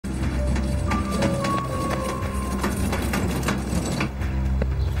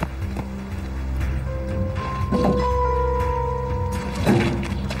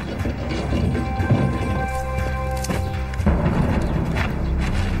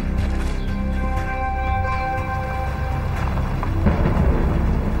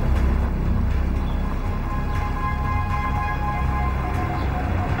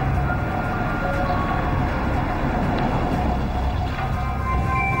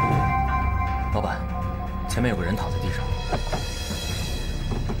前面有个人躺在地上。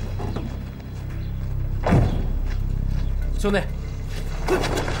兄弟，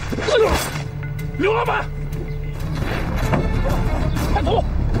刘老板，看图。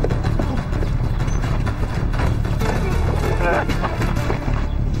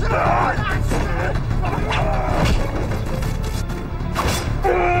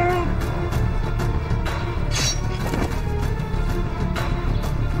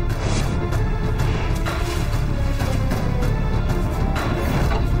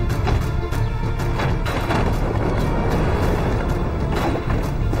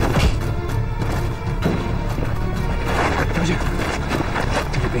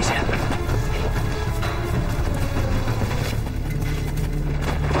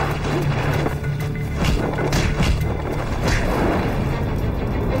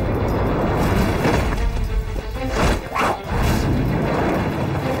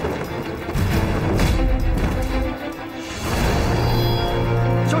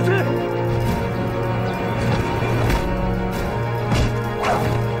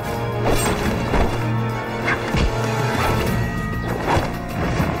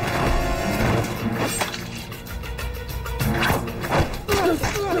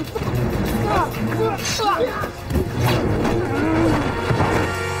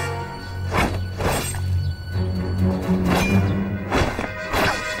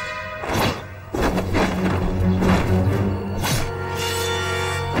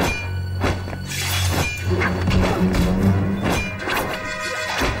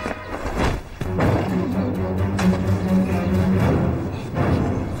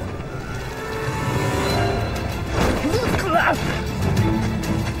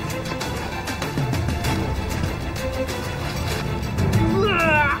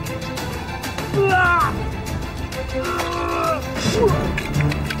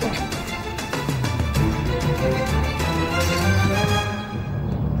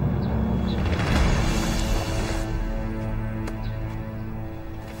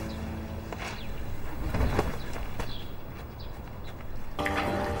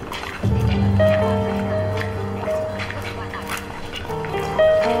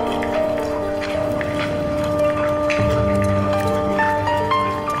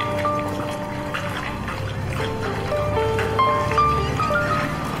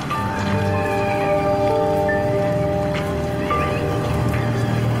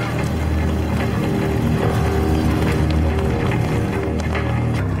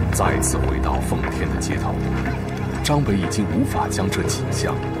再次回到奉天的街头，张伟已经无法将这景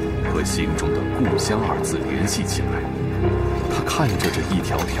象和心中的“故乡”二字联系起来。他看着这一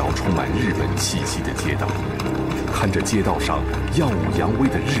条条充满日本气息的街道，看着街道上耀武扬威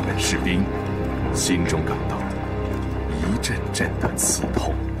的日本士兵，心中感到一阵阵的刺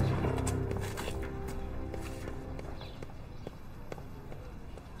痛。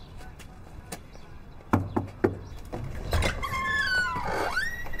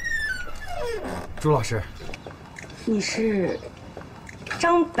朱老师，你是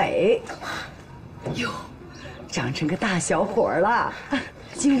张北？哟，长成个大小伙了，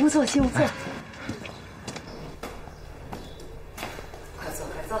进屋坐，进屋坐。快坐，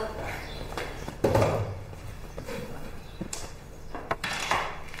快坐。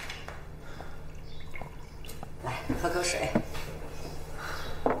来，喝口水。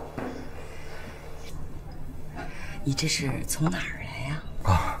你这是从哪儿来呀？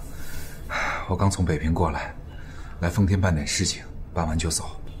啊。我刚从北平过来，来奉天办点事情，办完就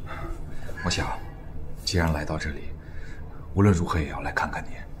走。我想，既然来到这里，无论如何也要来看看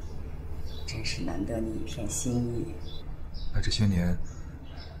你。真是难得你一片心意。那这些年，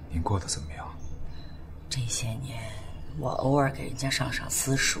您过得怎么样？这些年，我偶尔给人家上上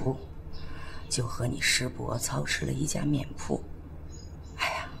私塾，就和你师伯操持了一家面铺。哎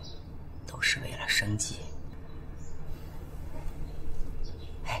呀，都是为了生计。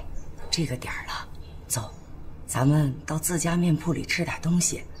这个点儿了，走，咱们到自家面铺里吃点东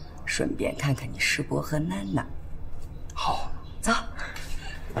西，顺便看看你师伯和囡囡。好，走。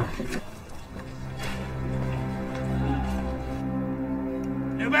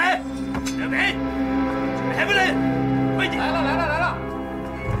刘北，刘北，还不来？快点！来了，来了，来了！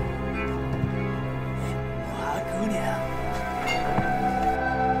我姑娘，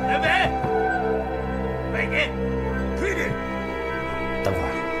刘北，快点，快点！等会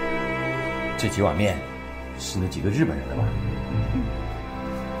儿。这几碗面是那几个日本人的吧？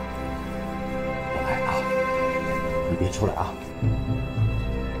我来啊，你别出来啊！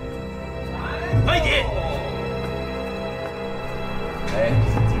快点！哎，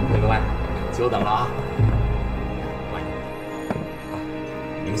请客各位，久等了啊！慢点，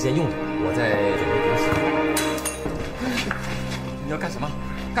您先用着，我再准备东西。要干什么？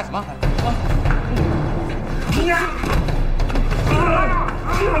干什么？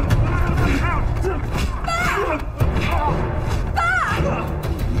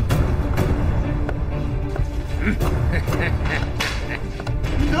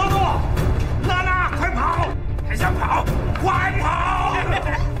得住！娜娜，快跑！还想跑？快跑！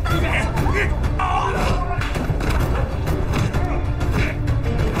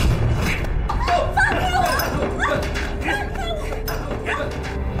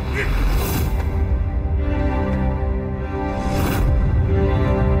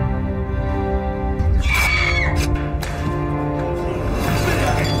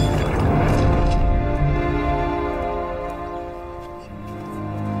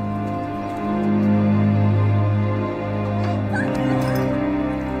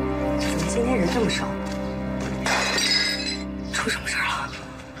这么少，出什么事儿了？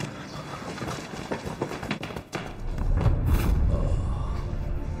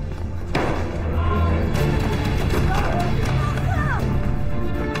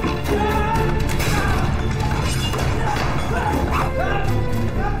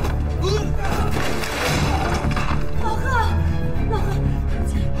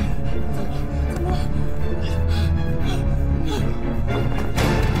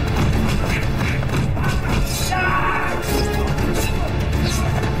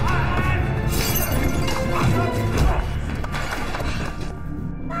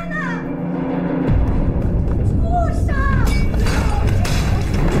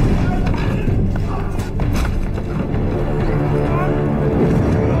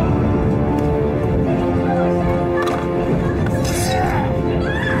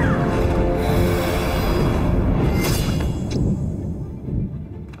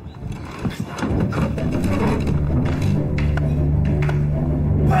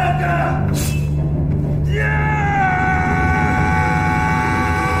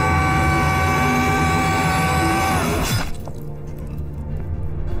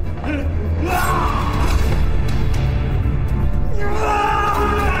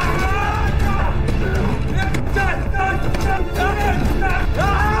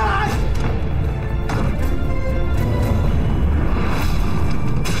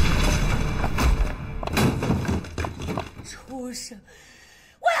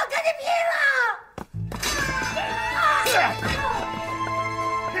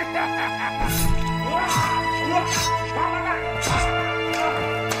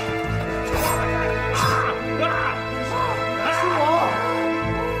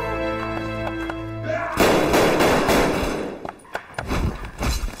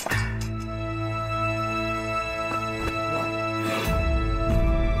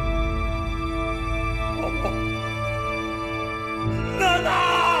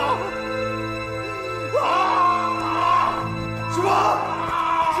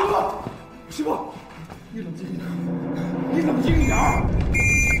师傅，你冷静一点，你冷静一点。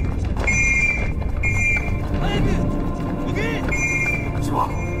哎，你给，师傅，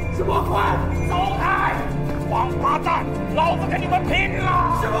师傅，快走开！王八蛋，老子跟你们拼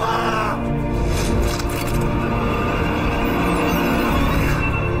了！师傅。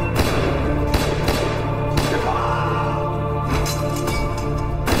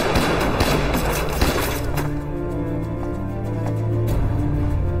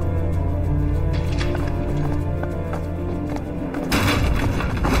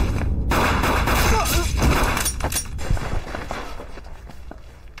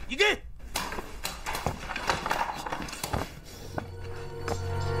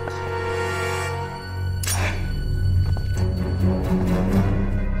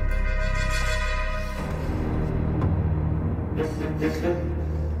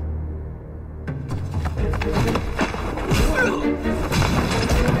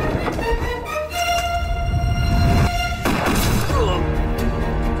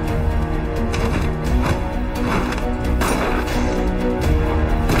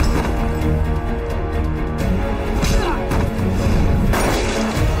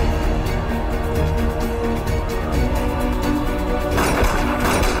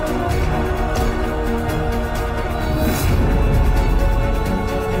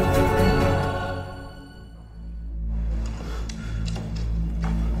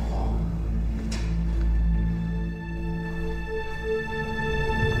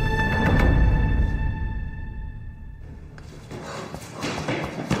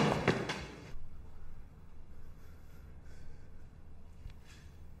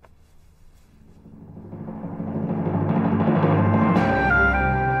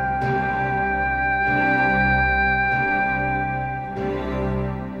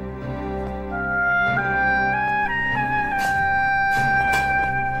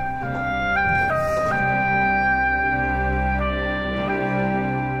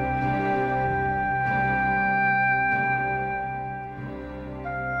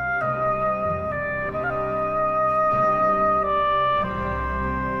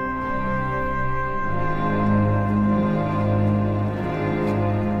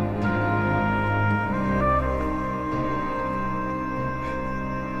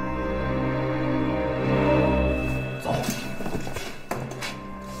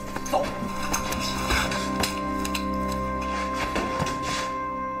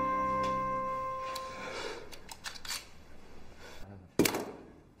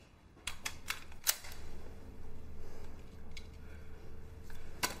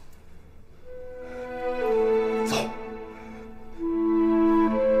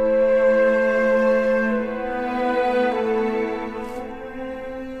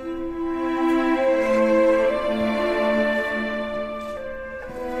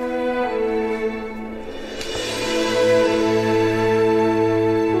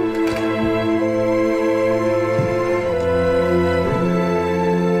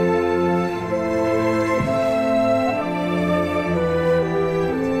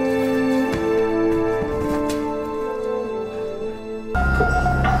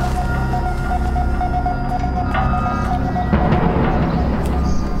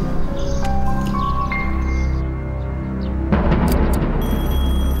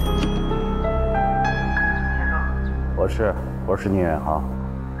是，我是宁远航。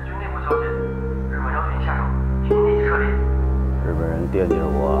日军内部消息，日本要对你下手，请你立即撤离。日本人惦记着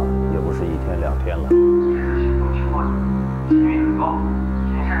我，也不是1天2天了。这次行动情况机密很高，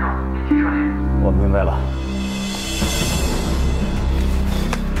请您慎重，立即撤离。我明白了。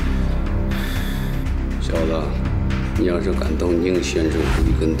小子，你要是敢动宁先生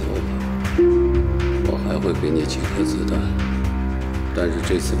一根头发，我还会给你几颗子弹。但是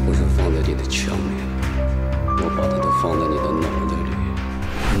这次不是放在你的枪里，我把它都放在你的脑袋里。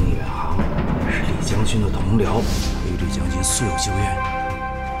宁远航是李将军的同僚，与李将军素有旧怨，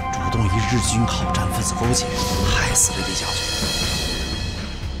主动与日军好战分子勾结，害死了李将军。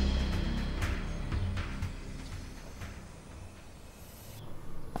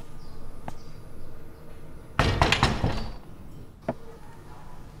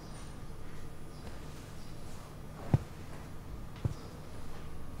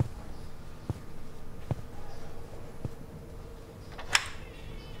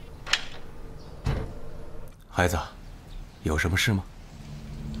孩子，有什么事吗？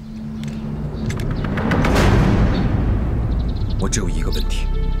我只有一个问题：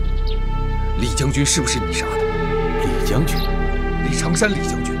李将军是不是你杀的？李将军，李长山，李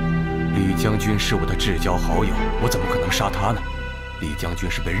将军。李将军是我的至交好友，我怎么可能杀他呢？李将军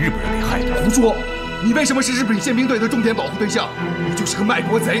是被日本人给害的。胡说！你为什么是日本宪兵队的重点保护对象？你就是个卖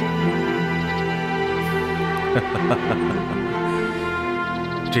国贼！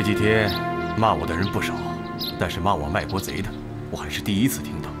这几天骂我的人不少。但是骂我卖国贼的，我还是第一次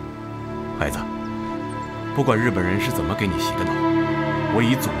听到。孩子，不管日本人是怎么给你洗的脑，我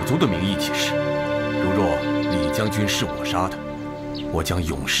以祖宗的名义起誓，如若李将军是我杀的，我将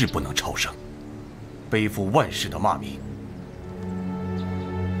永世不能超生，背负万世的骂名。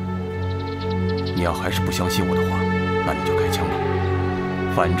你要还是不相信我的话，那你就开枪吧，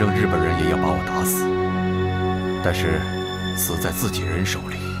反正日本人也要把我打死，但是死在自己人手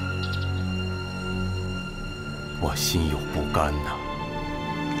里。我心有不甘呐。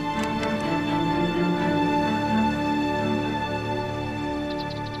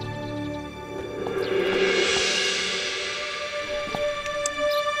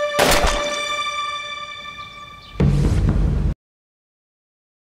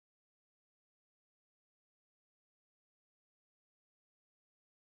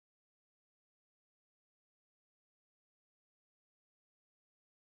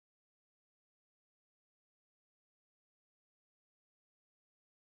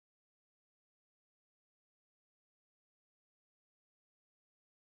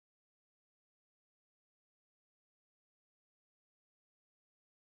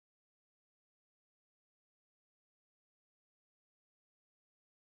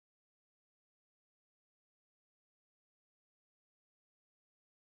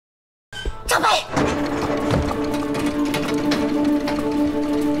张北，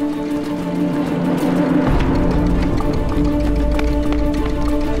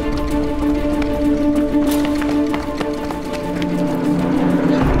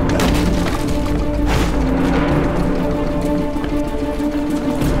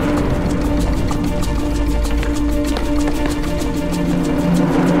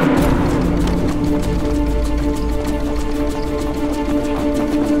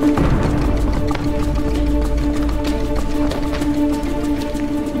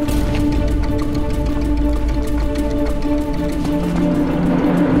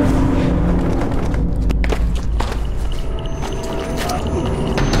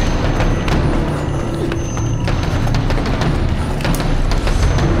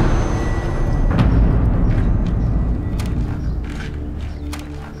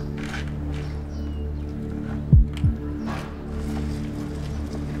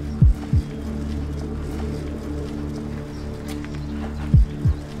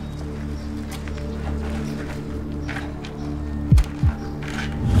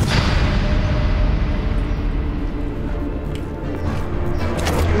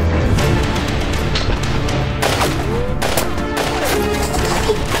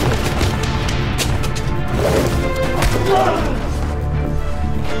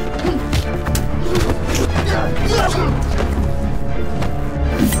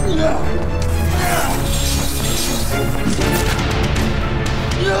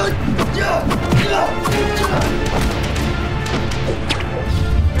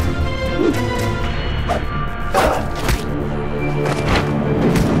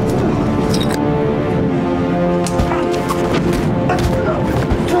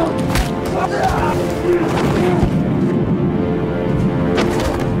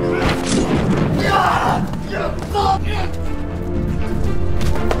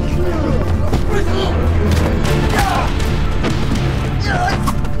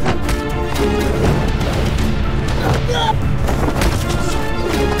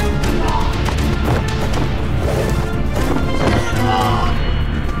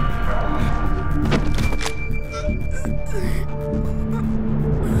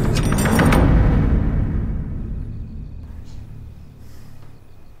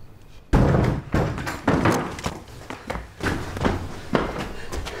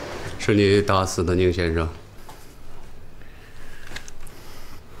是你打死的宁先生。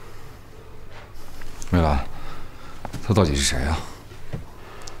梅兰，他到底是谁啊？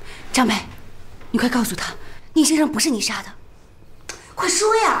张梅，你快告诉他，宁先生不是你杀的，快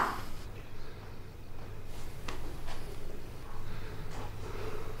说呀！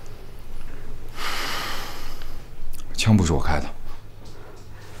枪不是我开的。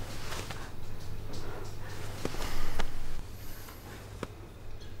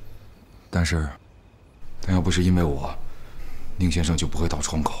但要不是因为我，宁先生就不会到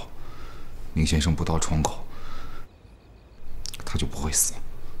窗口。宁先生不到窗口，他就不会死。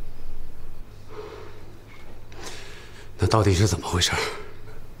那到底是怎么回事？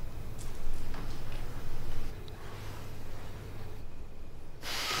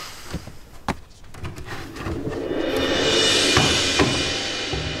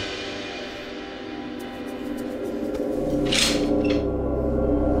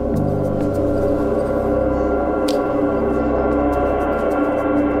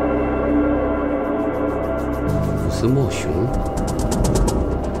子墨雄，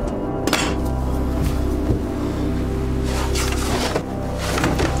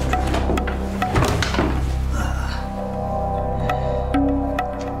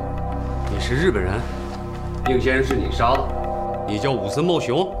你是日本人，宁先生是你杀的，你叫武森茂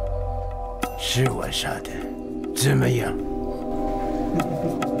雄，是我杀的，怎么样？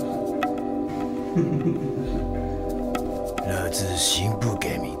老子行不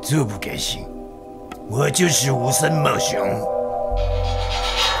改名，坐不改姓。我就是武森茂雄。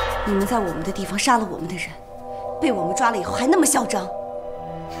你们在我们的地方杀了我们的人，被我们抓了以后还那么嚣张。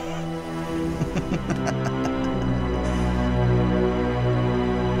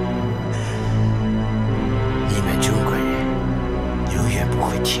你们中国人永远不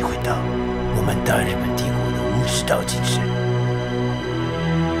会体会到我们大日本帝国的武士道精神。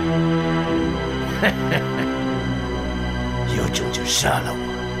有种就杀了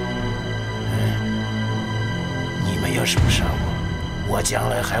我。你们要是不杀我，我将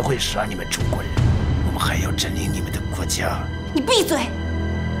来还会杀你们中国人，我们还要占领你们的国家。你闭嘴！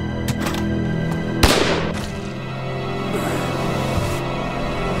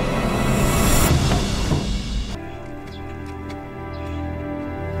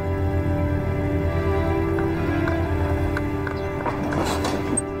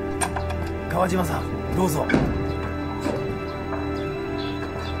川島さん、どうぞ。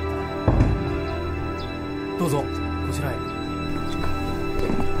どうぞこちらへ。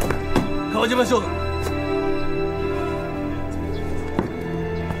川島将軍。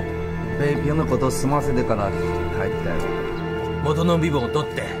北平のこと済ませてから帰ったよ。元の身分を取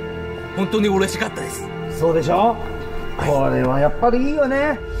って本当に嬉しかったです。そうでしょ、はい、これはやっぱりいいよ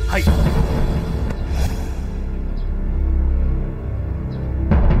ね。はい。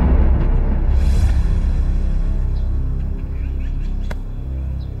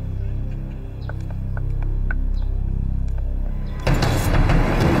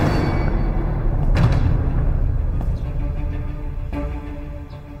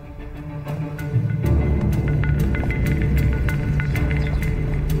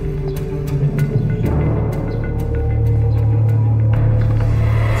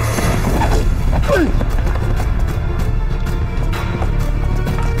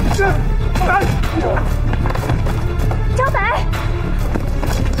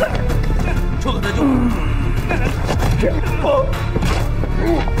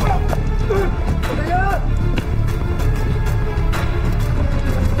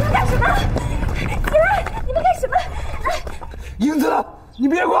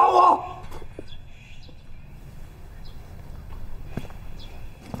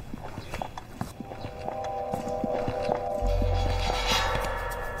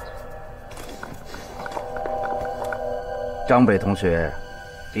张北同学，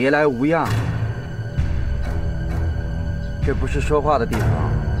别来无恙。这不是说话的地方，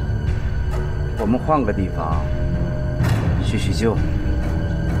我们换个地方叙叙旧。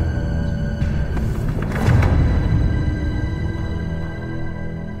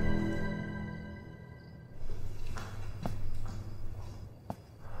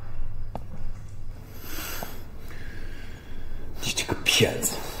你这个骗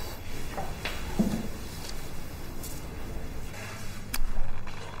子！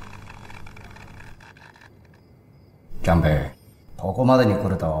ジャンベ、ここまでに来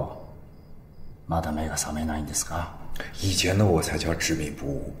るとまだ目が覚めないんですか？以前的我才叫执迷不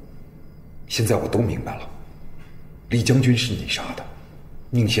悟，现在我都明白了。李将军是你杀的，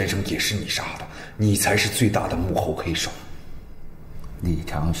宁先生也是你杀的，你才是最大的幕后黑手。李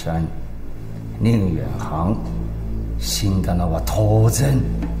长山、寧遠航死んだのは当然。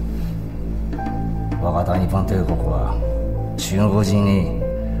我が大日本帝国は中国人に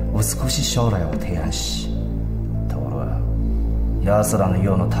美しい将来を提案し、ところが奴らの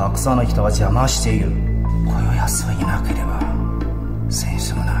ようなたくさんの人は邪魔している。この奴はいなければ戦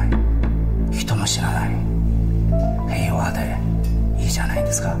争もない、人も死なない、平和でいいじゃない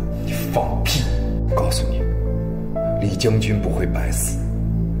ですか。你放屁！我告诉你，李将军不会白死，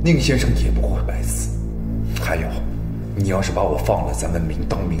宁先生也不会白死。还有，你要是把我放了，咱们明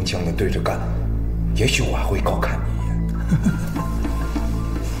刀明枪的对着干，也许我还会高看你一眼。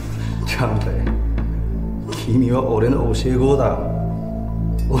長兵、君は俺の教え子だ。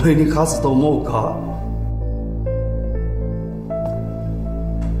俺に勝つと思うか？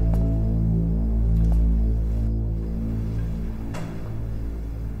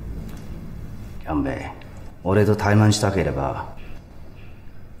長兵、俺と対マンしたければ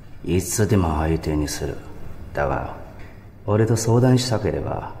いつでも相手にする。だが俺と相談したけれ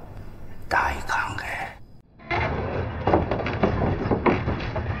ば大歓迎。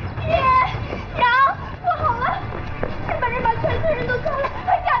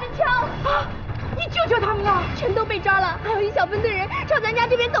救他们了，全都被抓了，还有一小分队人朝咱家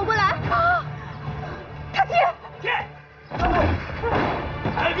这边走过来。啊！他爹，爹，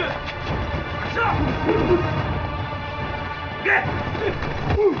来一个，上！给，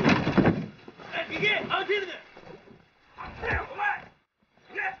哎，给，好听的，哎，我们，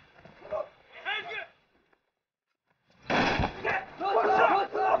给，哎，给，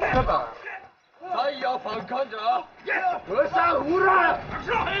这个，咱要反抗者，格杀无人。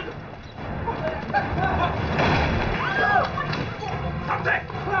上！上队！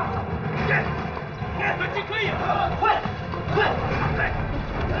给，反击可以，快，上队！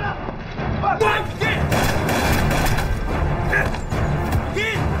快，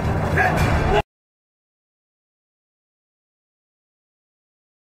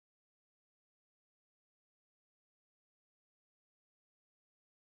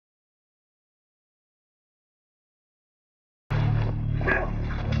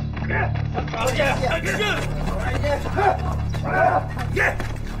给！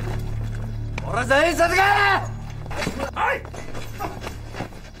我人是这个！哎！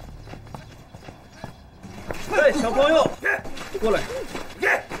哎，小朋友，过来！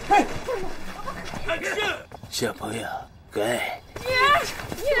小朋友，给。女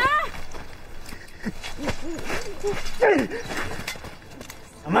儿！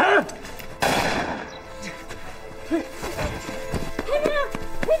什么？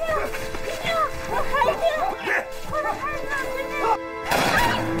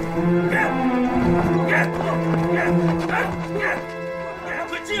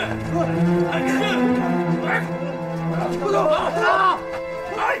不动！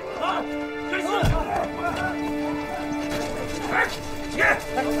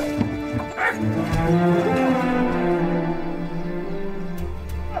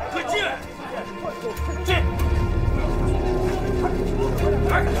快进！进！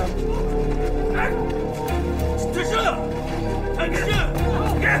退身！快进！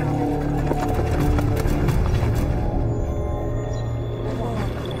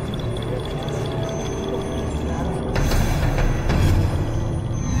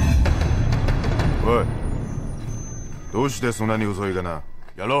おい、どうしてそんなに遅いかな。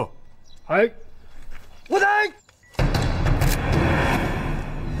やろう。はい。撃て！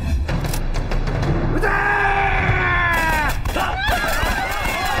撃て！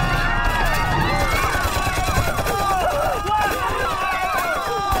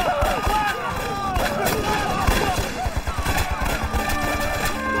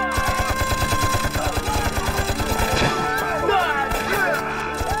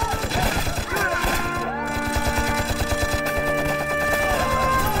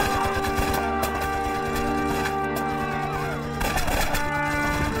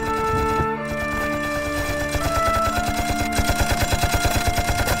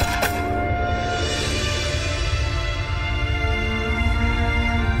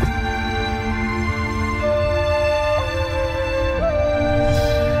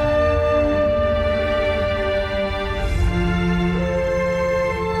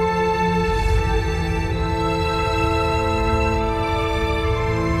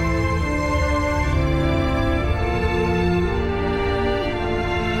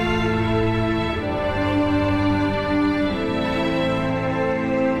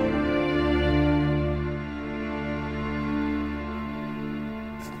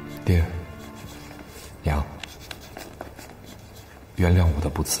爹，娘，原谅我的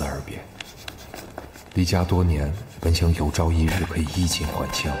不辞而别。离家多年，本想有朝一日可以衣锦还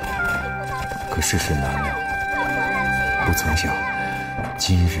乡，可世事难料，不曾想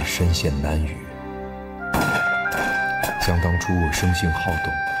今日身陷难语，想当初我生性好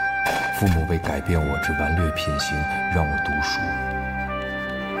动，父母为改变我之顽劣品行，让我读书。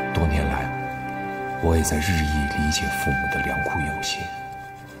多年来，我也在日益理解父母的良苦用心。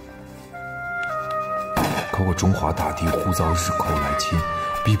可我中华大地忽遭日寇来侵，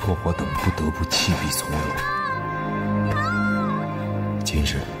逼迫我等不得不弃笔从戎。今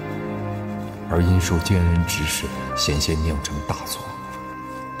日，而因受奸人指使，险些酿成大错。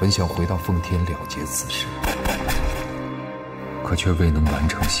本想回到奉天了结此事，可却未能完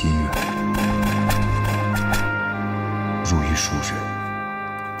成心愿。入狱数日，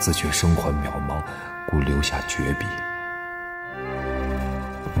自觉生还渺茫，故留下绝笔。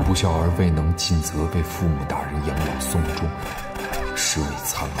不孝而未能尽责，被父母大人养老送终，实为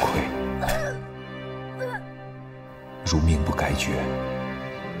惭愧。如命不该绝，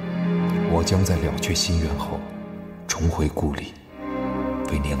我将在了却心愿后，重回故里，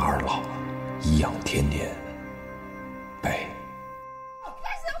为您二老颐养天年。备。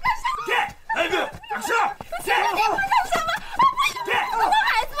来哥，等下！你会干什么？我的孩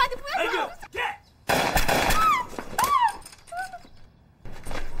子嘛，你不要！来哥，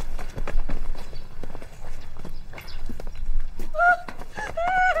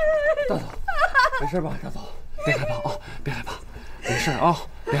大嫂，没事吧？大嫂，别害怕啊，别害怕，没事啊，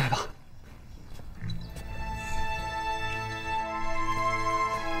别害怕。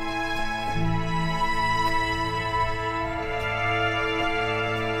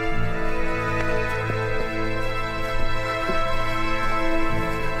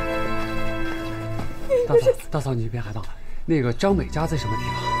大嫂，你别害怕。那个张美家在什么地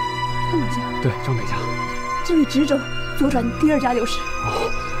方？张美家？对，张美家。这里直走，左转第2家就是。哦。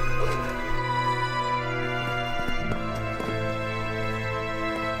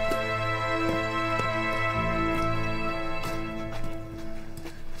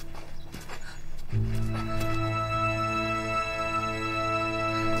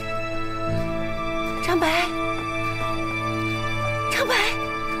张白，张白。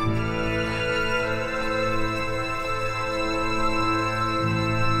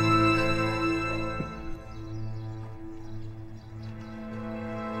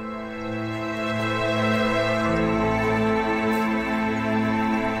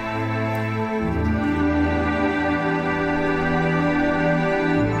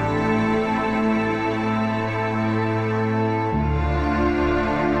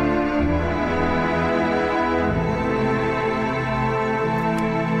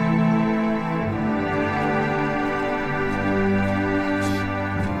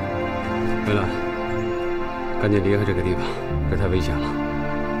赶紧离开这个地方，这太危险了。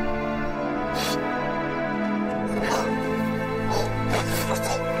快走，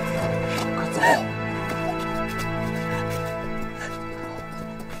快走！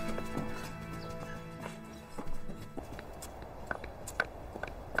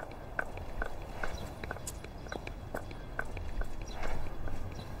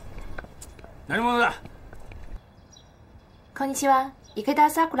何者だ？こんにちは、池田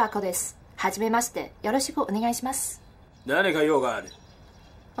桜子です。はじめまして、よろしくお願いします。何か用がある？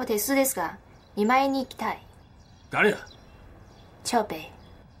お手数ですが、見舞いに行きたい。誰だ？長兵衛。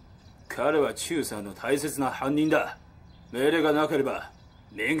彼は中さんの大切な犯人だ。命令がなければ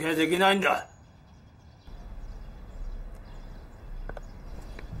面会できないんだ。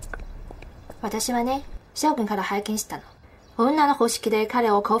私はね、翔君から拝見したの。女の方式で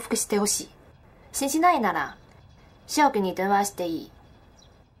彼を降伏してほしい。信じないなら、翔君に電話していい。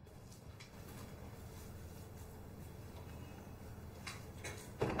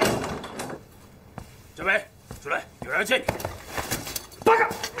小北，出来，有人见你。八个！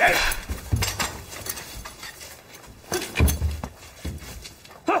哎！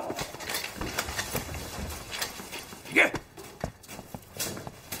好，你给，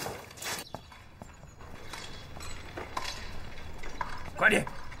快点！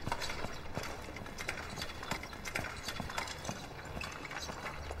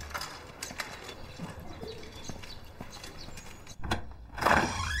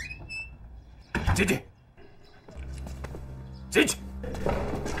进去。进去！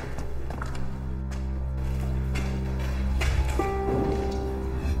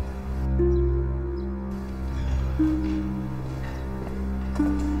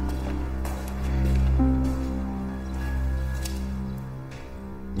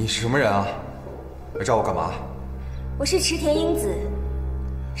你是什么人啊？来找我干嘛？我是池田英子，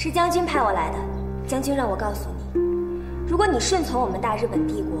是将军派我来的。将军让我告诉你，如果你顺从我们大日本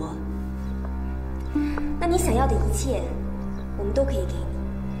帝国，那你想要的一切。我们都可以给你，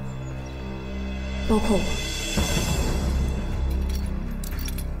包括我。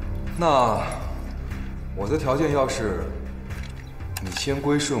那我的条件要是你先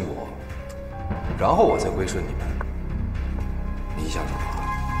归顺我，然后我再归顺你们，你想什么？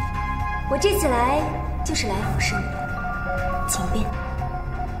我这次来就是来服侍你的，请便。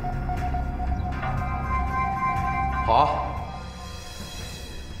好啊，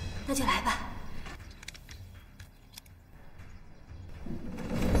那就来吧。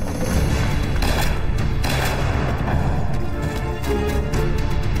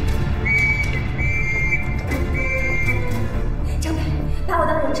张北，把我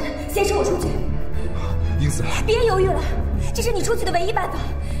当人质，先释我出去。英子，别犹豫了，这是你出去的唯一办法。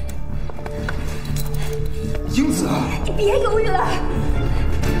英子，你别犹豫了。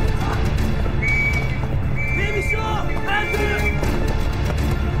别别说，安子，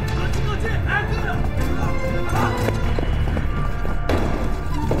过去，安子。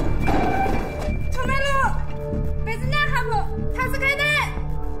出来了，别是那哈姆，他是开的。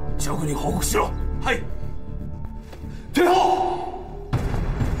交给你好好修。嘿，退后。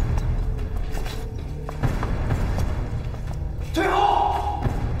退后！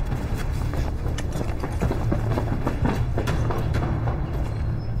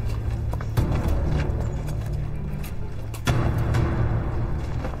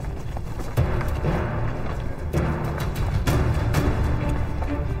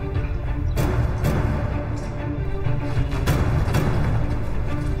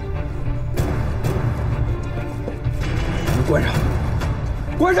门关上，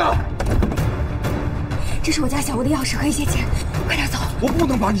关上！这是我家小屋的钥匙和一些钱，快点走！我不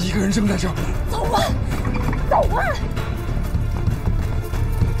能把你一个人扔在这儿。走啊，走啊！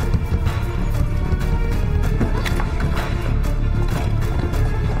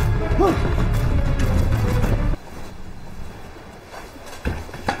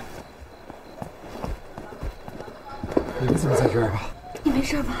你怎么在这儿啊？你没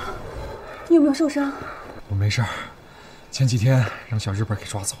事吧？你有没有受伤？我没事儿，前几天让小日本给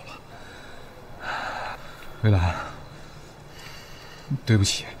抓走了。蔚蓝，对不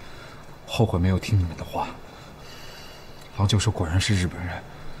起，后悔没有听你们的话。郎教授果然是日本人，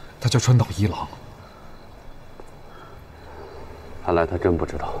他叫川岛一郎。看来他真不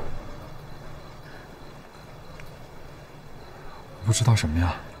知道。不知道什么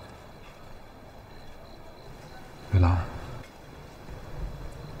呀？蔚蓝，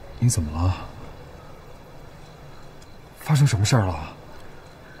你怎么了？发生什么事儿了？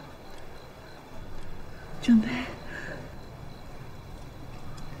张培，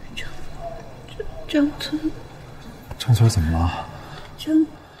张村，张村怎么了？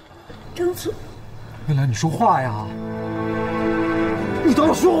张村，蔚蓝，你说话呀！你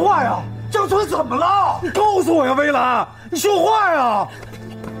倒是说话呀！张村怎么了？你告诉我呀，蔚蓝，你说话呀！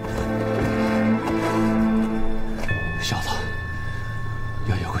小子，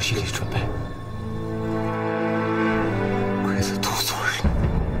要有个心理准备。鬼子都做人，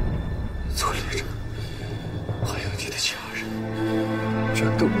做猎者，还有你的家人，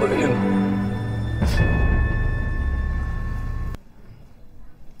全都没了。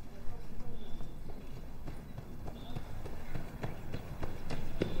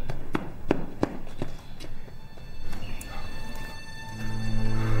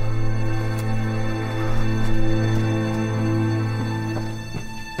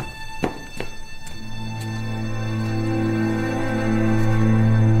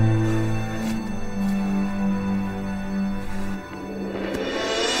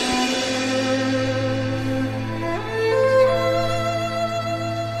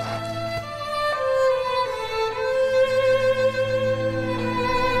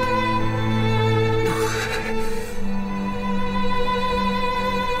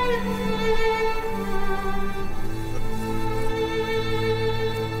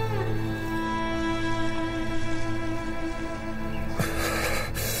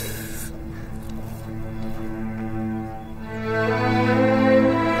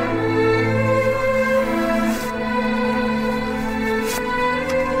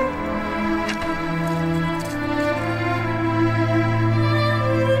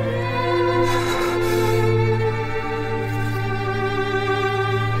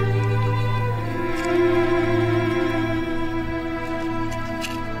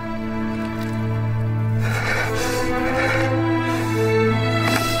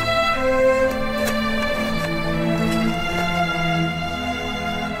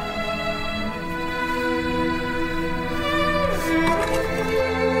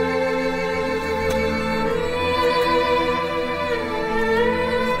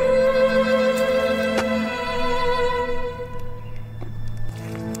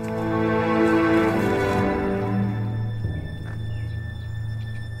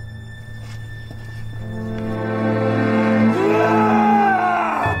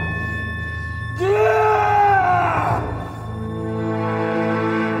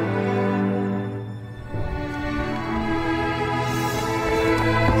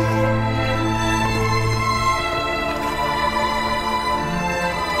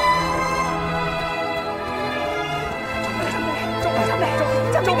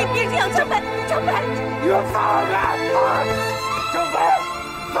别这样，张白，张白，你们放开！张白，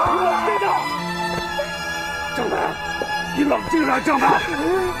你冷静点！张白，你冷静点！张白，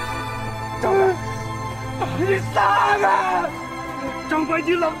张白，你撒开！张白，你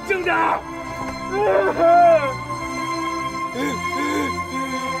冷静点！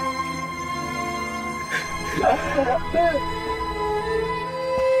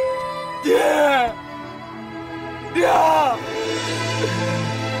爹，爹，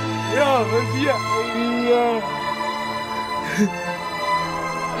让我见一面，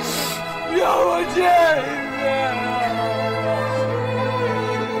让我见一面。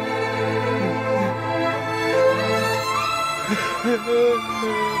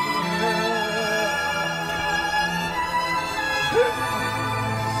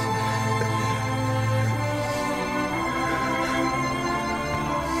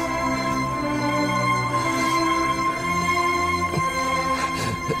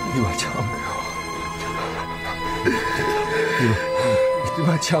你把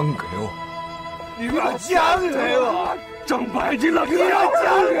枪给我！你把枪给我！你把枪给我！张白，你冷静！你把枪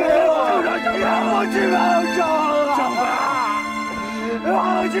给我！让我去帮张张白，让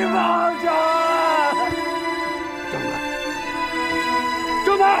我去帮张张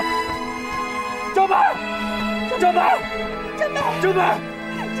白，张白，张白，张白，张白，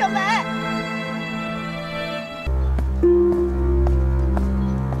张白。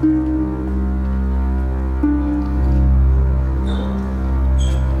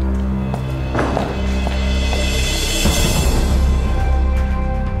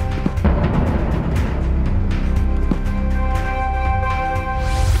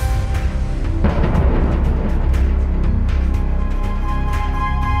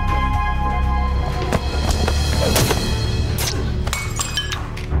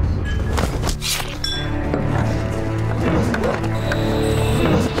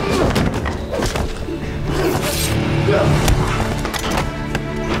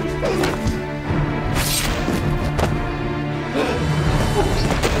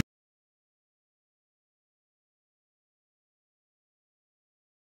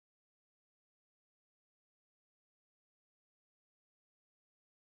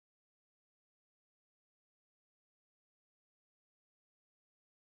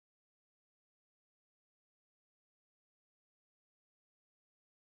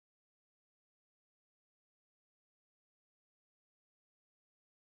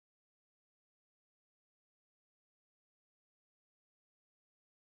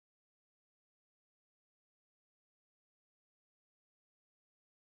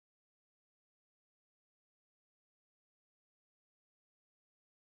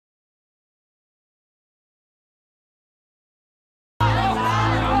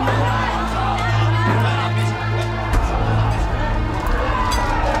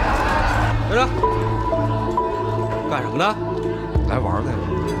队长，干什么呢？来玩来了。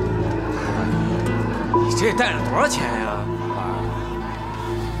你这带了多少钱呀？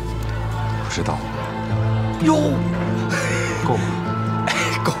不知道。哟，够吗？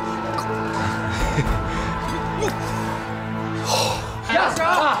够。压手，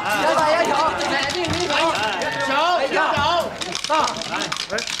压把压手，奶命没手，手压手，大，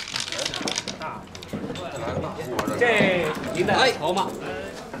这您的头吗？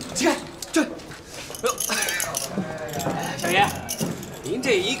起开，这，小爷，您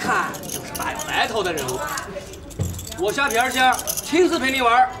这一看就是大有来头的人物。我虾皮儿仙亲自陪您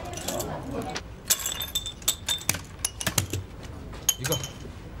玩。一个，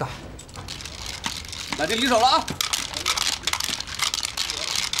大。那就离手了啊！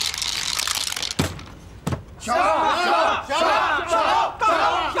小，有小，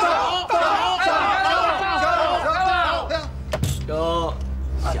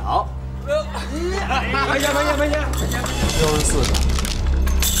没钱64个，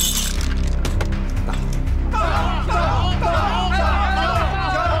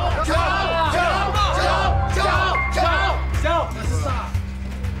小，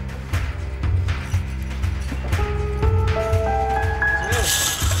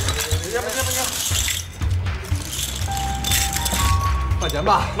换钱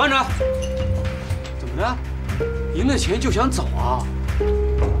吧。慢着，怎么着？赢了钱就想走啊？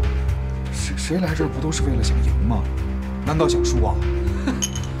谁来这儿不都是为了想赢吗？难道想输啊？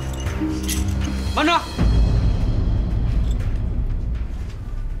慢着！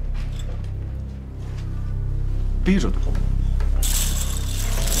逼着赌。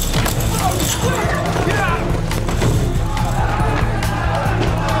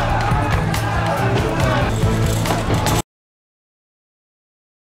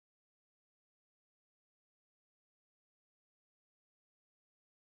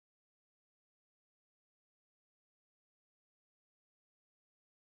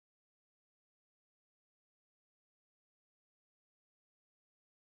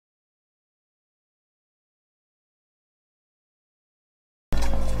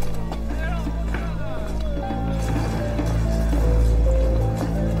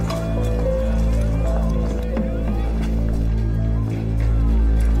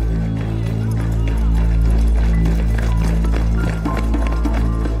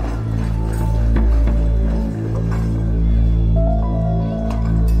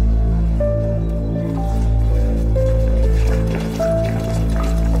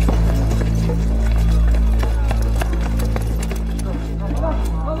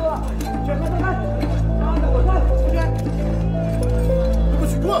不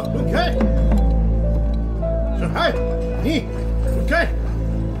许过，滚开！小孩，你滚开！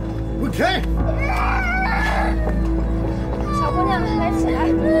滚开！小姑娘，来起来，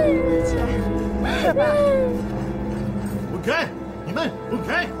起来，没事吧？滚开！你们滚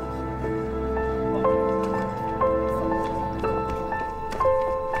开！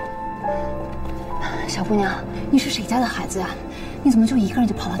小姑娘，你是谁家的孩子呀？你怎么就一个人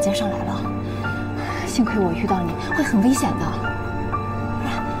就跑到街上来了？幸亏我遇到你，会很危险的。不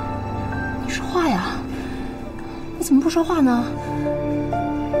然，你说话呀！你怎么不说话呢？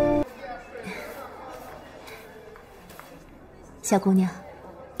小姑娘，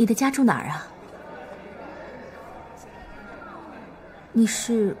你的家住哪儿啊？你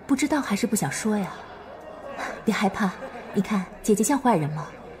是不知道还是不想说呀？别害怕，你看姐姐像坏人吗？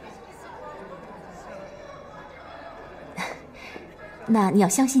那你要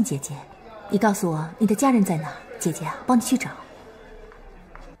相信姐姐，你告诉我你的家人在哪儿，姐姐啊，帮你去找。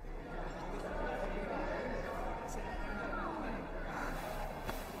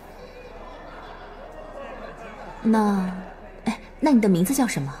那你的名字叫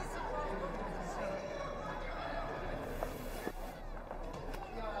什么？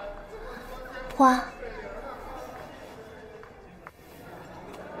花。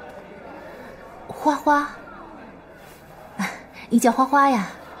花花。你叫花花呀？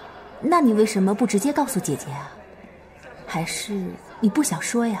那你为什么不直接告诉姐姐啊？还是你不想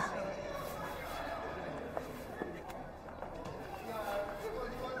说呀？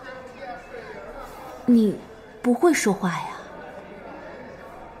你不会说话呀？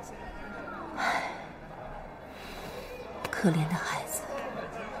唉，可怜的孩子。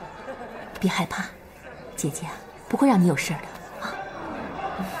别害怕，姐姐啊，不会让你有事的。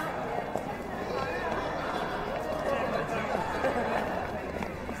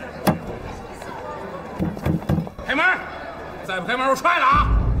开门！再不开门，我踹了啊！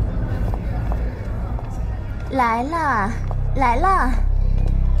来了，来了，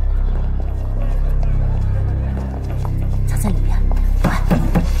藏在里面，快！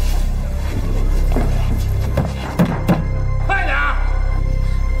快点！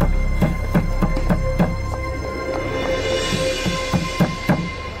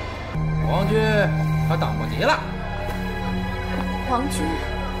皇军，他等不及了。皇军，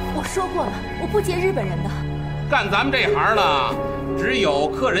我说过了，我不接日本人的。干咱们这行呢，只有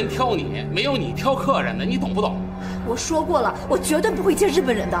客人挑你，没有你挑客人的，你懂不懂？我说过了，我绝对不会接日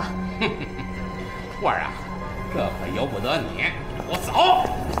本人的。花儿啊，这可由不得你，我走！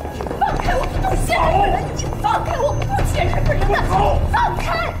放开我，不接日本人！你放开我，不接日本人的！放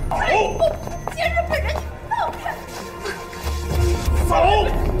开！我不接日本人！你放开！走！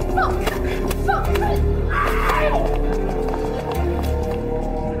放开！放开！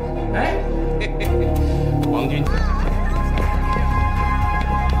哎，王军，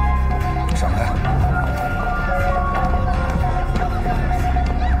上来。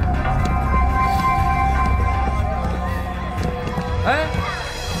哎，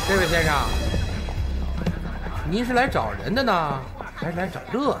这位先生，您是来找人的呢，还是来找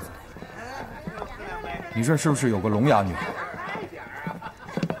乐子的？你这是不是有个聋哑女？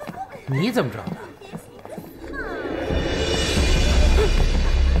你怎么知道的？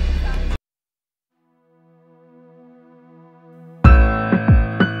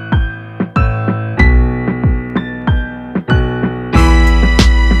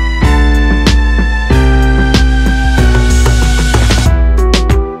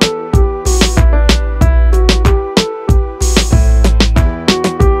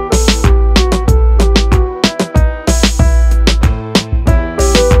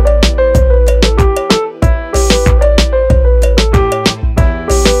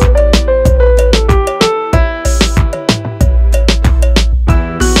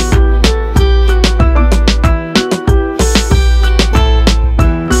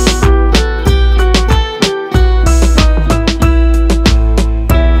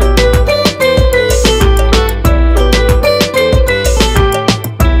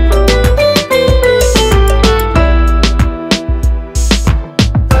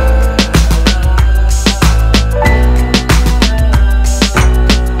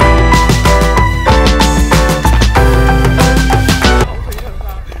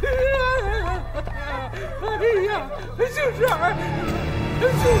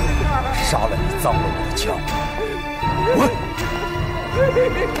杀了你，脏了我的枪！滚！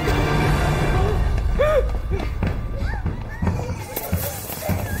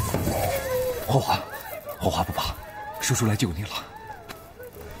花花，花花不怕，叔叔来救你了。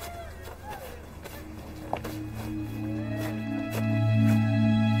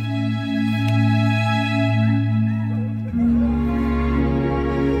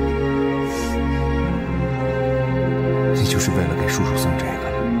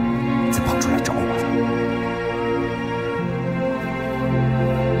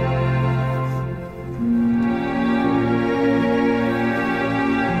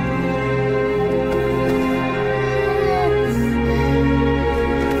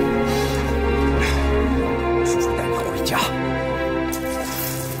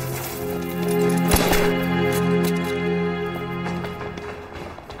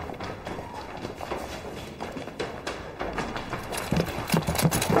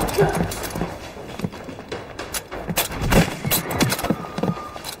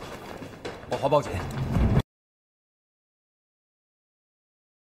话报警。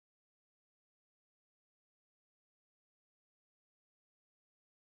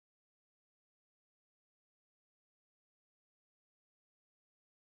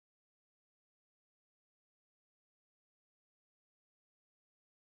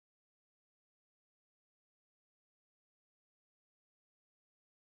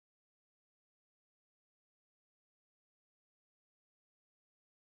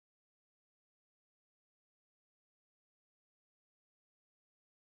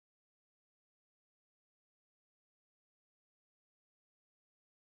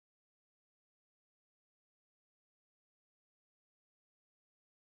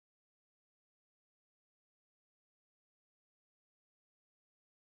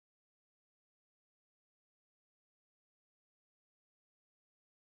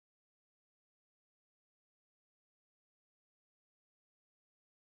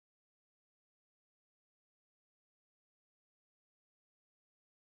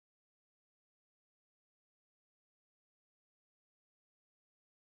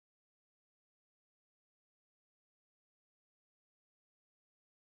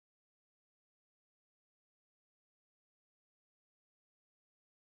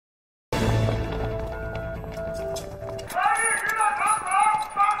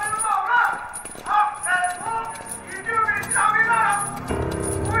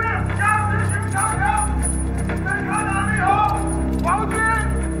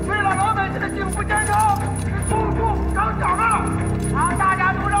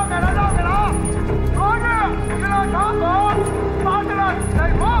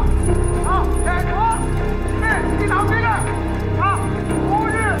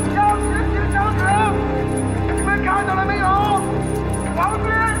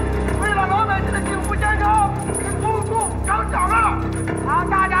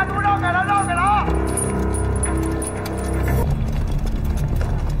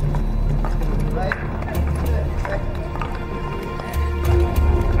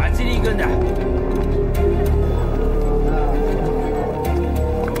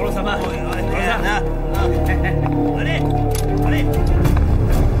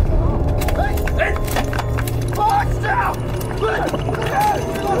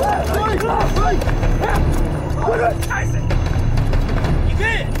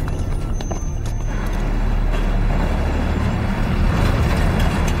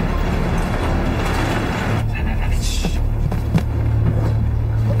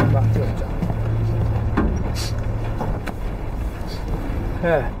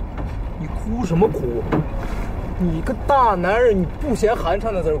哎，你哭什么哭？你个大男人，你不嫌寒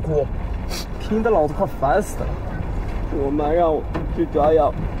碜的在这哭，听得老子快烦死了。我妈让我去抓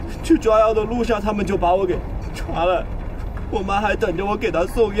药，去抓药的路上他们就把我给抓了，我妈还等着我给她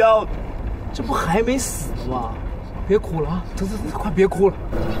送药。这不还没死呢吗？别哭了啊！走，快别哭了。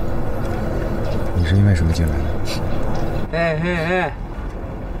你是因为什么进来的？哎，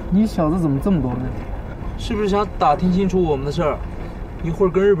你小子怎么这么多问题？是不是想打听清楚我们的事儿？一会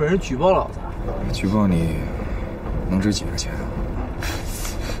儿跟日本人举报老子。举报你能值几个钱啊？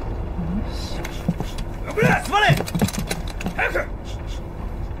不是，死嘞！还是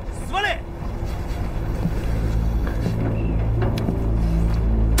死嘞！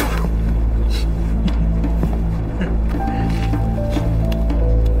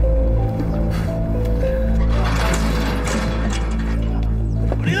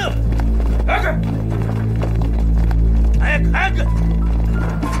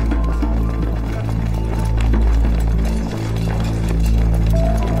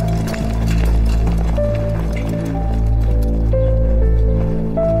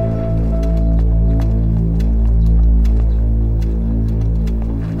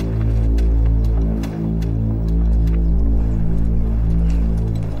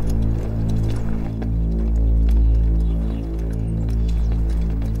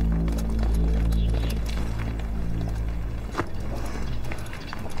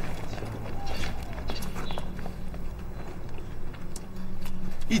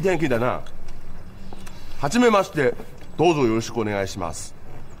いい天気だな。はじめまして、どうぞよろしくお願いします。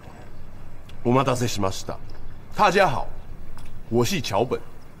お待たせしました。大家好，我是桥本，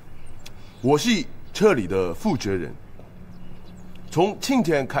我是这里的负责人。从今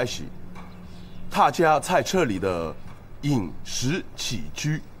天开始，大家在这里的饮食起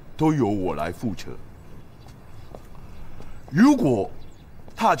居都由我来负责。如果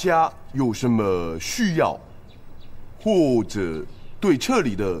大家有什么需要，或者对这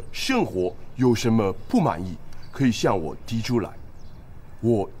里的生活有什么不满意，可以向我提出来，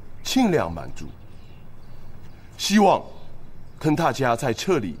我尽量满足。希望跟大家在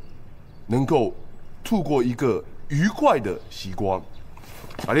这里能够度过一个愉快的时光。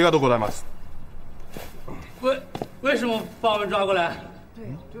ありがとうございます。为什么把我们抓过来？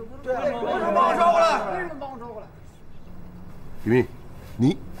对，为什么把我抓过来？为什么把我抓过来？君，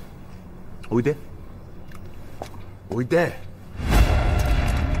你，おいで，おいで。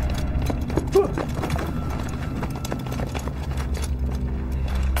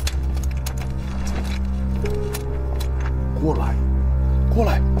过来，过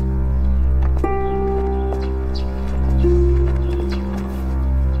来。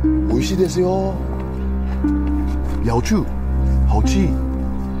美味しいですよ。咬住，好吃。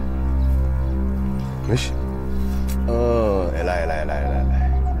没事。来，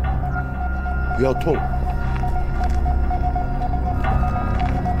不要痛。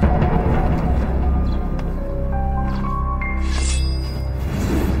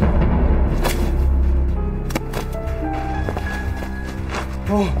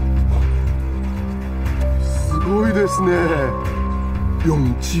哦，すごいですね，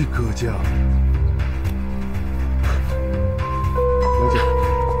勇气可嘉。小姐，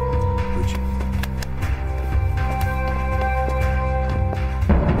回去。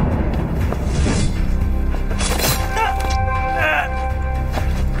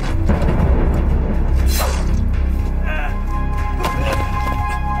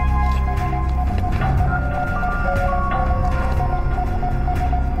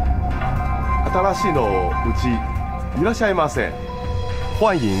新しいのうちいらっしゃいませ。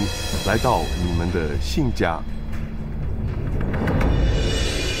欢迎来到你们的新家。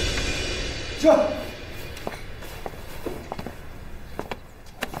这。ち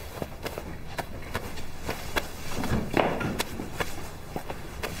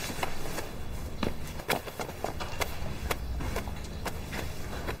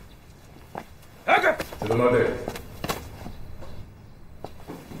ょっと待て。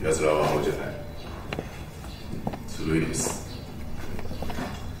奴らはアホじゃない。ずるいです。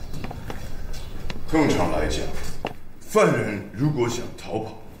通常来讲，犯人如果想逃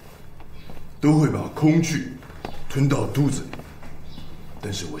跑，都会把工具吞到肚子里。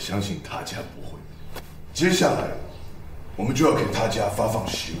但是我相信他家不会。接下来，我们就要给他家发放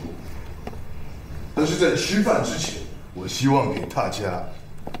食物。但是在吃饭之前，我希望给大家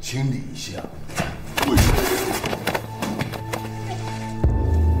清理一下胃口。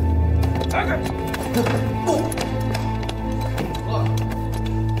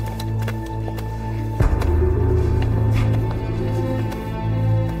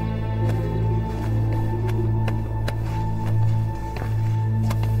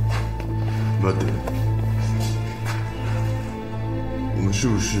待って，我们是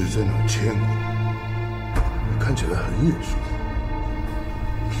不是在哪见过？看起来很眼熟。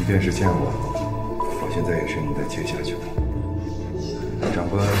即便是见过，我现在也是你的阶下囚。长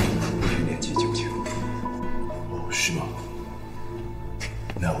官不许念及旧情。哦，是吗？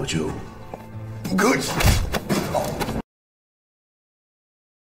那我就不客气。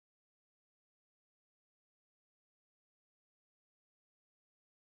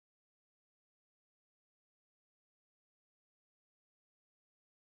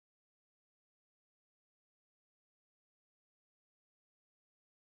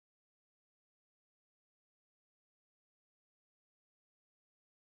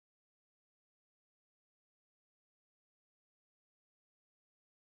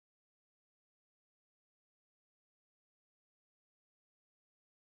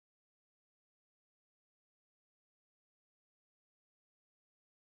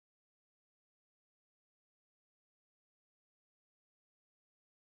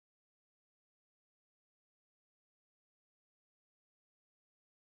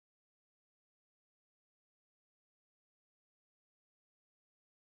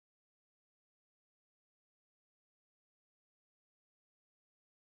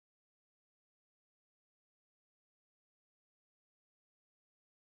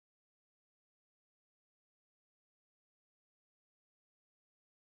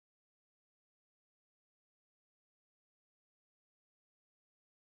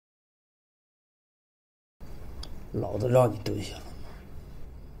老子让你蹲下了。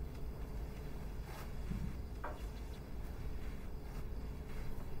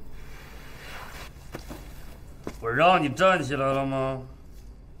我让你站起来了吗？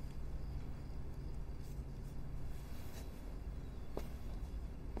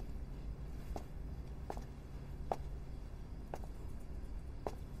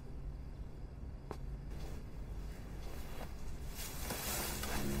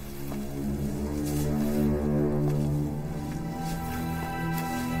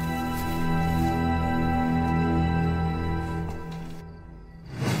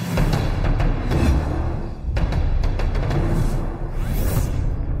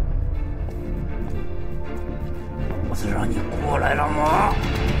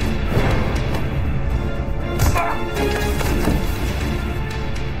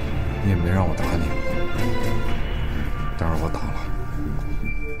你也没让我打你，但是我打了。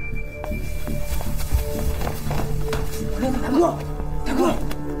大哥，大哥，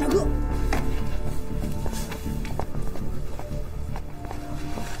大哥！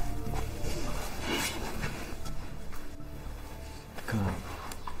哥，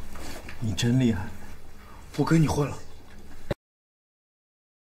你真厉害，我跟你混了。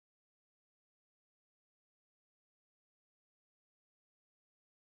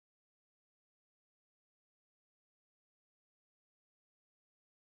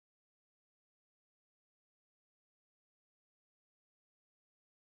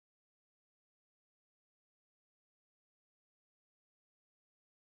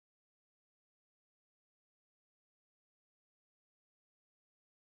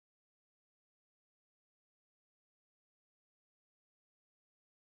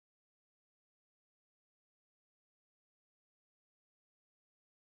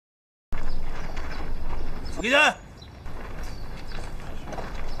给人！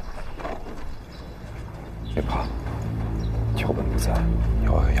别怕，桥本不在，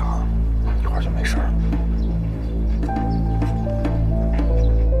咬咬牙，一会儿就没事了。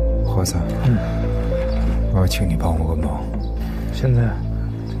何三，我要请你帮我个忙。现在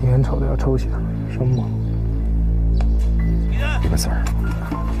眼瞅着要抽血了，什么忙？一个字儿，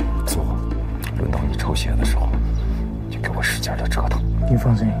做。轮到你抽血的时候，就给我使劲的折腾。你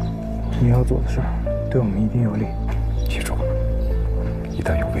放心，你要做的事儿对我们一定有利。记住，一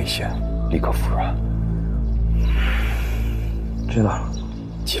旦有危险，立刻服软。知道了，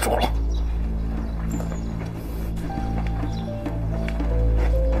记住了。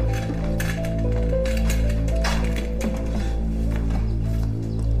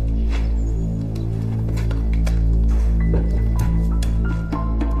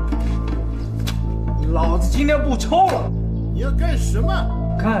老子今天不抽了！你要干什么？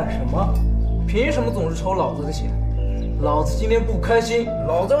干什么？凭什么总是抽老子的血？老子今天不开心，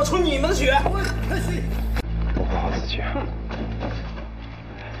老子要抽你们的血！我开心。保护好自己。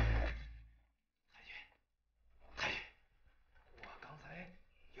太君，我刚才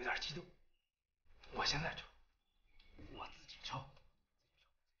有点激动，我现在抽，我自己抽，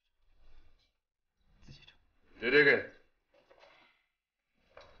自己抽。这个，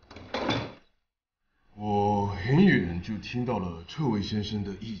我很远就听到了这位先生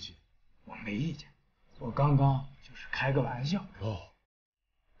的意见。我没意见，我刚刚就是开个玩笑。哦，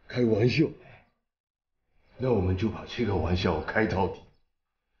开玩笑。那我们就把这个玩笑开到底。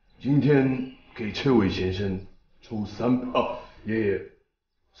今天给这位先生抽3炮，也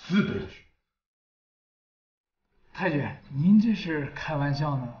4倍的血。太君，您这是开玩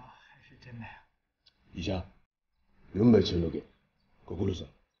笑呢，还是真的呀？医者、4枚中の下、ご苦労さん。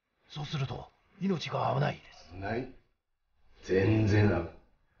そうすると命が危ないです。ない。全然危ない。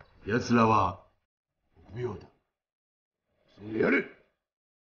奴らは臆病だ。それやれ。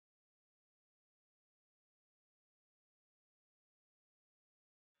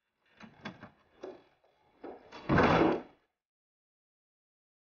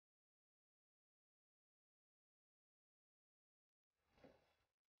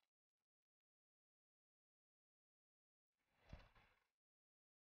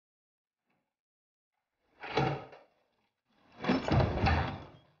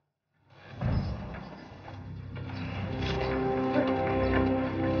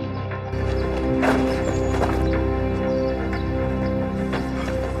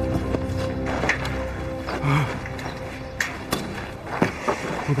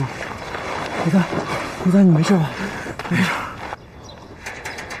胡丹，你没事吧？没事。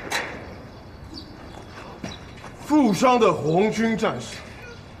负伤的皇军战士，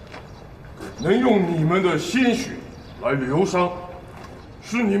能用你们的鲜血来疗伤，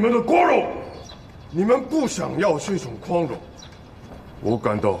是你们的光荣。你们不想要这种光荣，我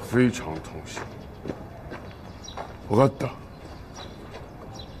感到非常痛心。分かった。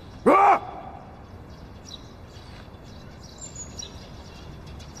啊！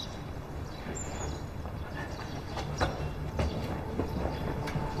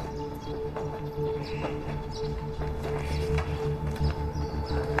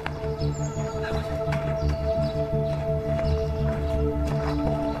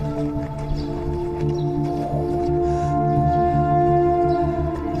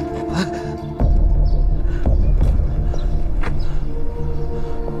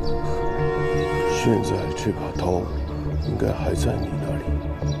现在这把刀应该还在你那里。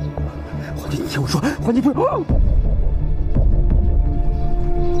皇帝，你听我说，皇帝不要。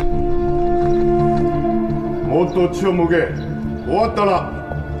もっと血を向け。終わったら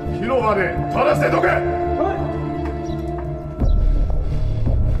広場で正せとけ。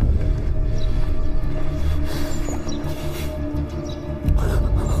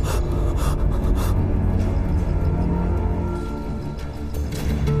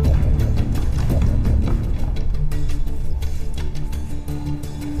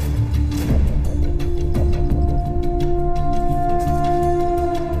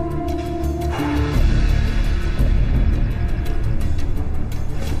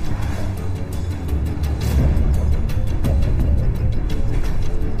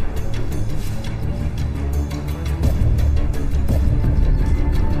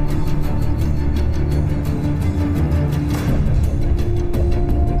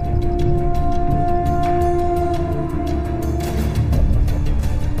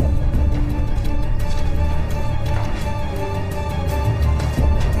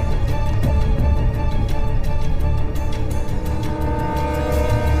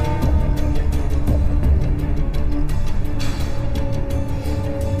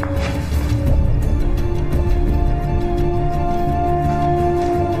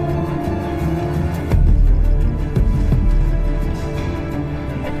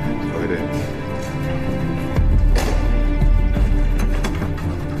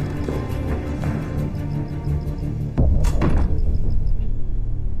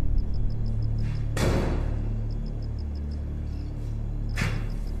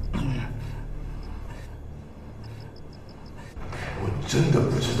真的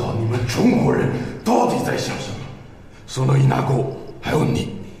不知道你们中国人到底在想什么。その稲子，还有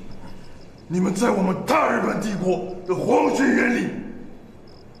你们在我们大日本帝国的皇权眼里，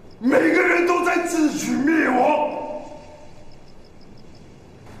每个人都在自取灭亡。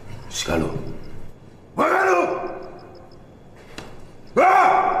しかろう。わかる？啊！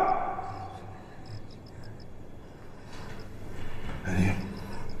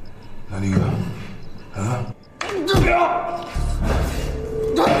何が？啊？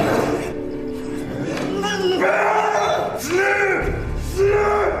死！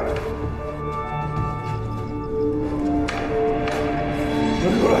何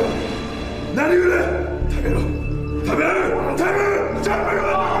これ？食べろ！食べ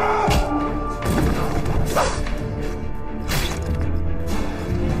ろ！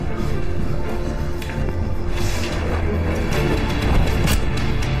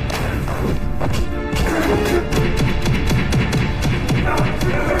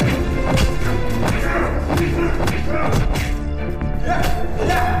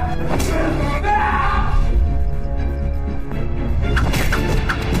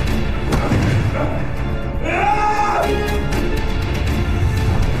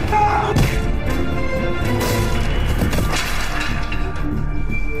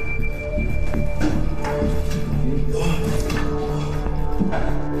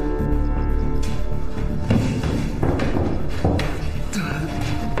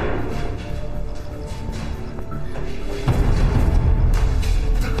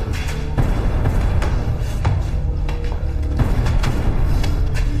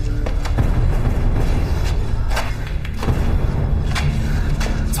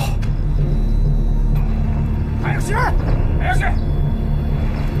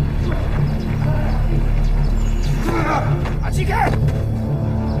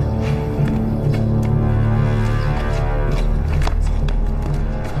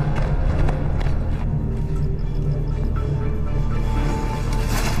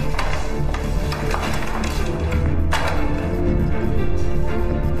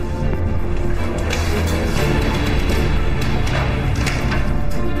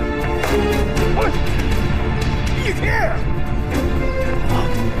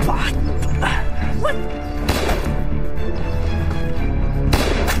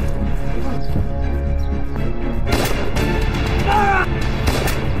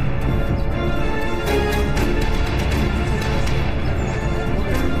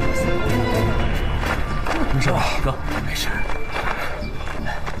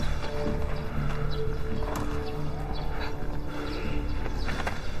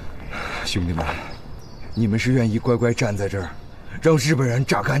兄弟们，你们是愿意乖乖站在这儿，让日本人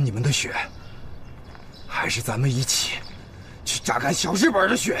榨干你们的血，还是咱们一起去榨干小日本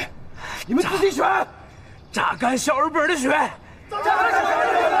的血？你们自己选。榨干小日本的血，榨干小日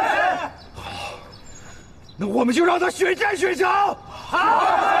本的血。好，那我们就让他血战血偿。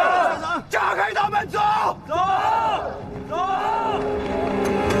好，炸开他们，走，走，走。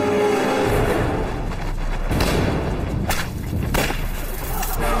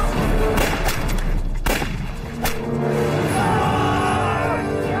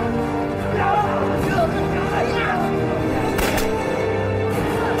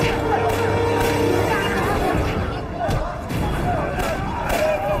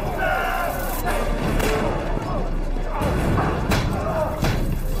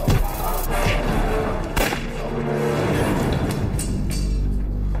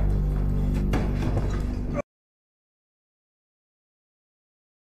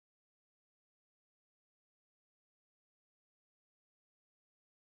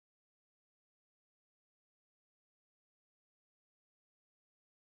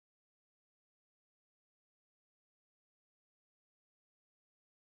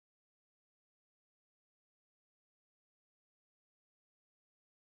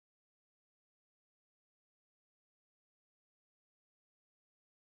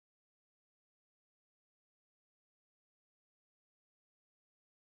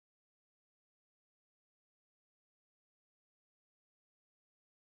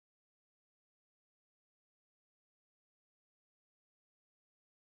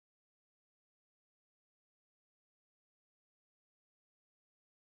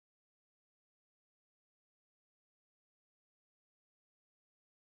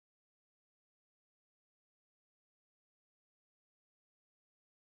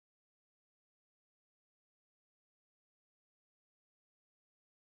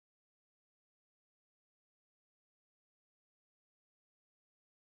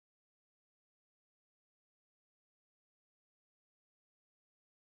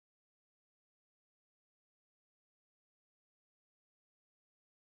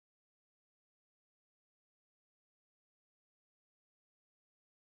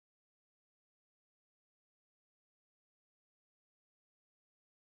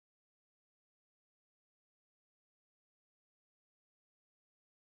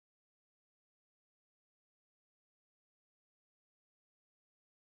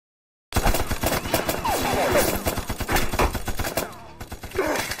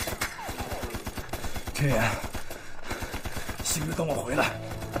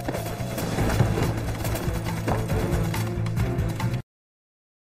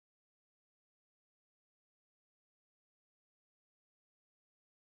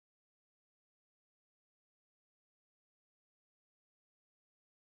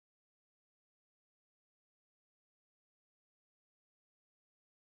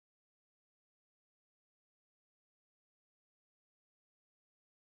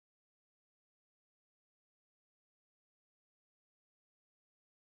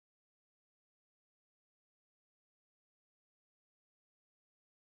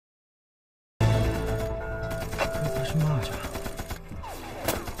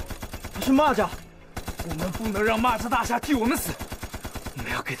是骂家，我们不能让骂家大侠替我们死，我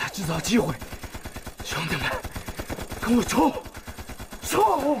们要给他制造机会。兄弟们，跟我冲！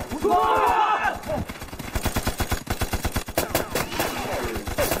冲！冲！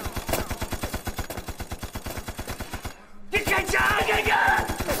你敢杀人人，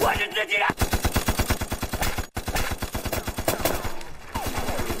我是自己人。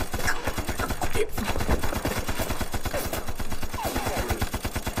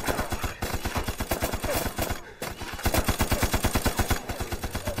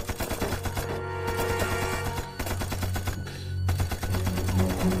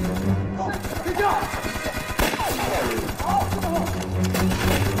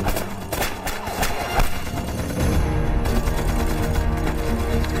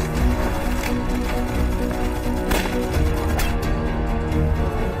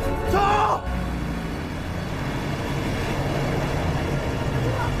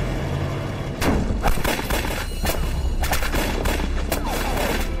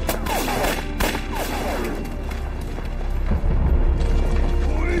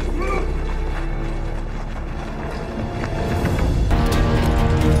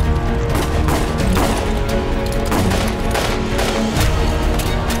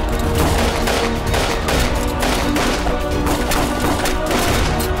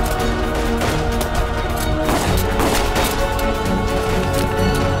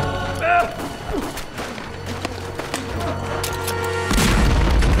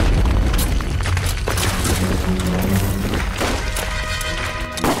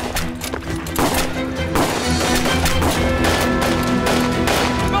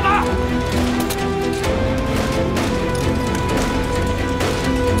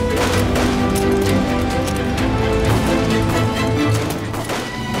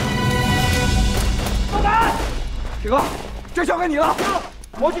铁哥，这交给你了，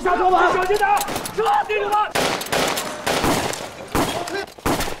我去下车吧。小心点，撤，弟兄们！